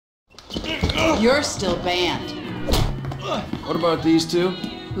You're still banned. What about these two?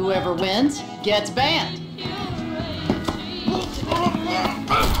 Whoever wins gets banned.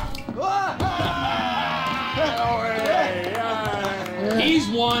 He's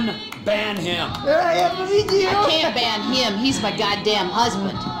one, ban him. I can't ban him, he's my goddamn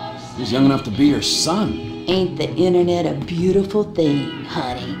husband. He's young enough to be your son. Ain't the internet a beautiful thing,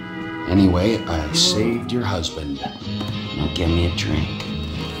 honey? Anyway, I saved your husband. Now give me a drink.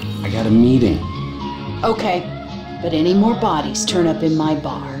 I got a meeting. Okay, but any more bodies turn up in my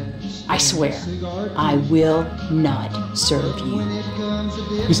bar, I swear, I will not serve you.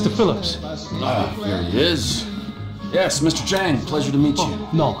 Mr. Phillips. Here he is. Yes, Mr. Chang, pleasure to meet you.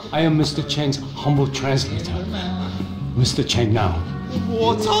 No, I am Mr. Chang's humble translator. Mr. Chang now.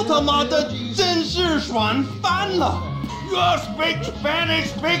 我操他妈的，真是爽翻了 ！You speak Spanish,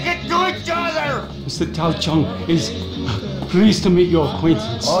 speak it to each other. Mr. Tao Chung is pleased to meet your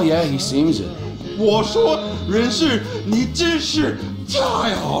acquaintance. Oh yeah, he seems it. 我说人事，你真是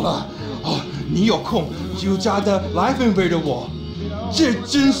太好了哦！你有空就加的来分配的我，这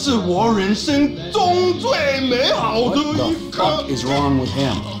真是我人生中最美好的 What 一 the 刻。 fuck is wrong with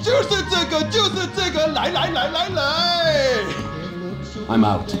him? 就是这个，就是这个，来来来来来！ I'm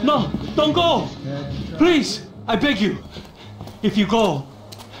out. No, don't go! Please, I beg you. If you go,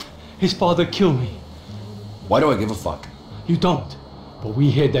 his father kill me. Why do I give a fuck? You don't. But we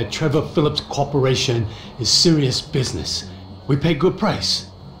hear that Trevor Phillips Corporation is serious business. We pay good price.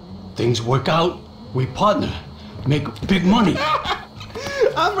 Things work out, we partner, make big money.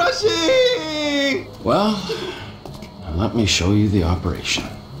 I'm rushing. Well, let me show you the operation.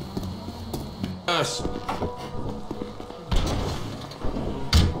 Yes.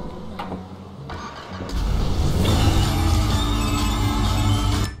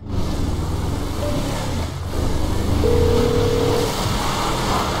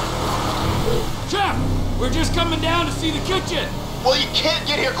 We're just coming down to see the kitchen. Well, you can't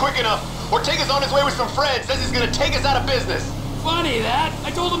get here quick enough. Ortega's on his way with some friends. Says he's gonna take us out of business. Funny that. I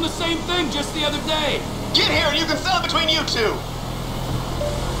told him the same thing just the other day. Get here and you can sell it between you two.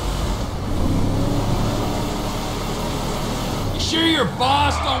 You sure your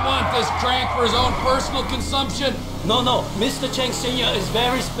boss don't want this crank for his own personal consumption? No, Mr. Chang Sr. is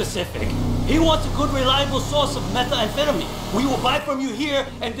very specific. He wants a good, reliable source of methamphetamine. We will buy from you here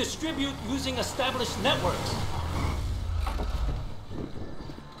and distribute using established networks.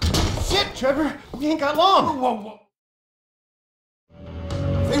 Shit, Trevor, we ain't got long. Whoa.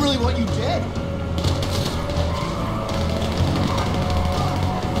 They really want you dead.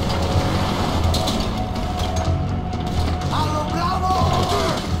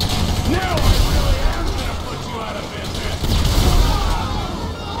 Now I really am gonna put you out of business.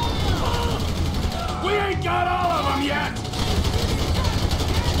 We ain't got all of them yet.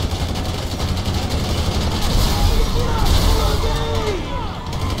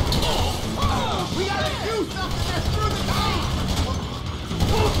 We gotta do something to screw the game.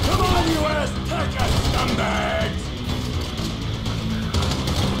 Come on, you Azteca scumbags!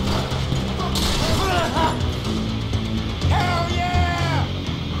 Hell yeah!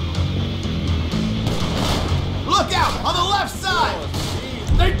 Look out on the left side.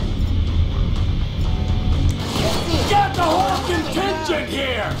 They got the whole contingent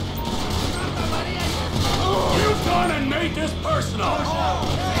here! You've gone and made this personal!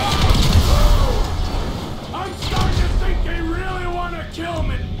 I'm starting to think they really want to kill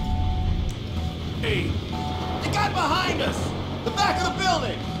me! Hey, The guy behind us. The back of the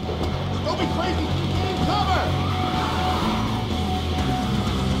building. Don't be crazy. Gain cover.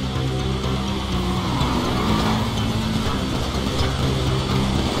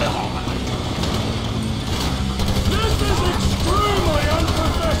 this is extremely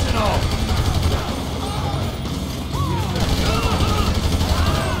unprofessional!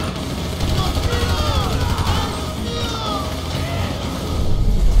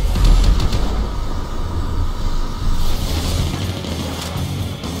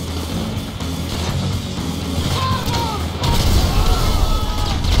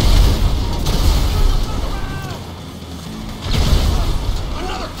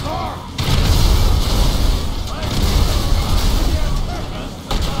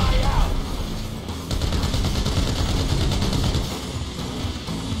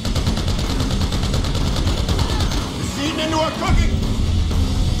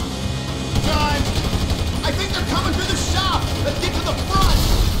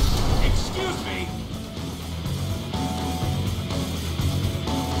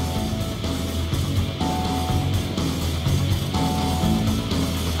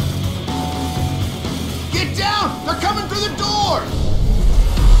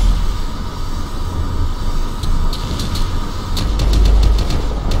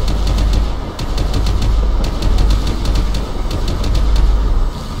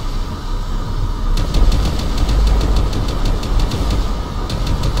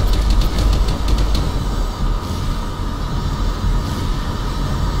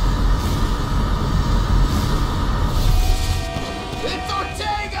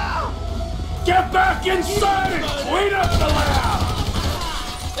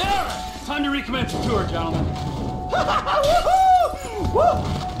 time to recommence the tour, gentlemen.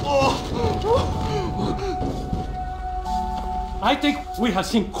 I think we have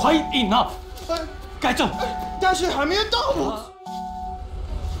seen quite enough. 该正，但是还没有到我。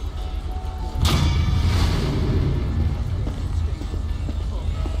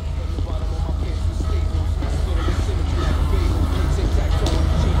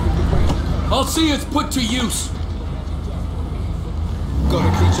I'll see it's put to use. Gonna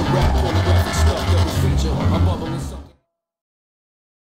preach a rap on the graphic stuff that was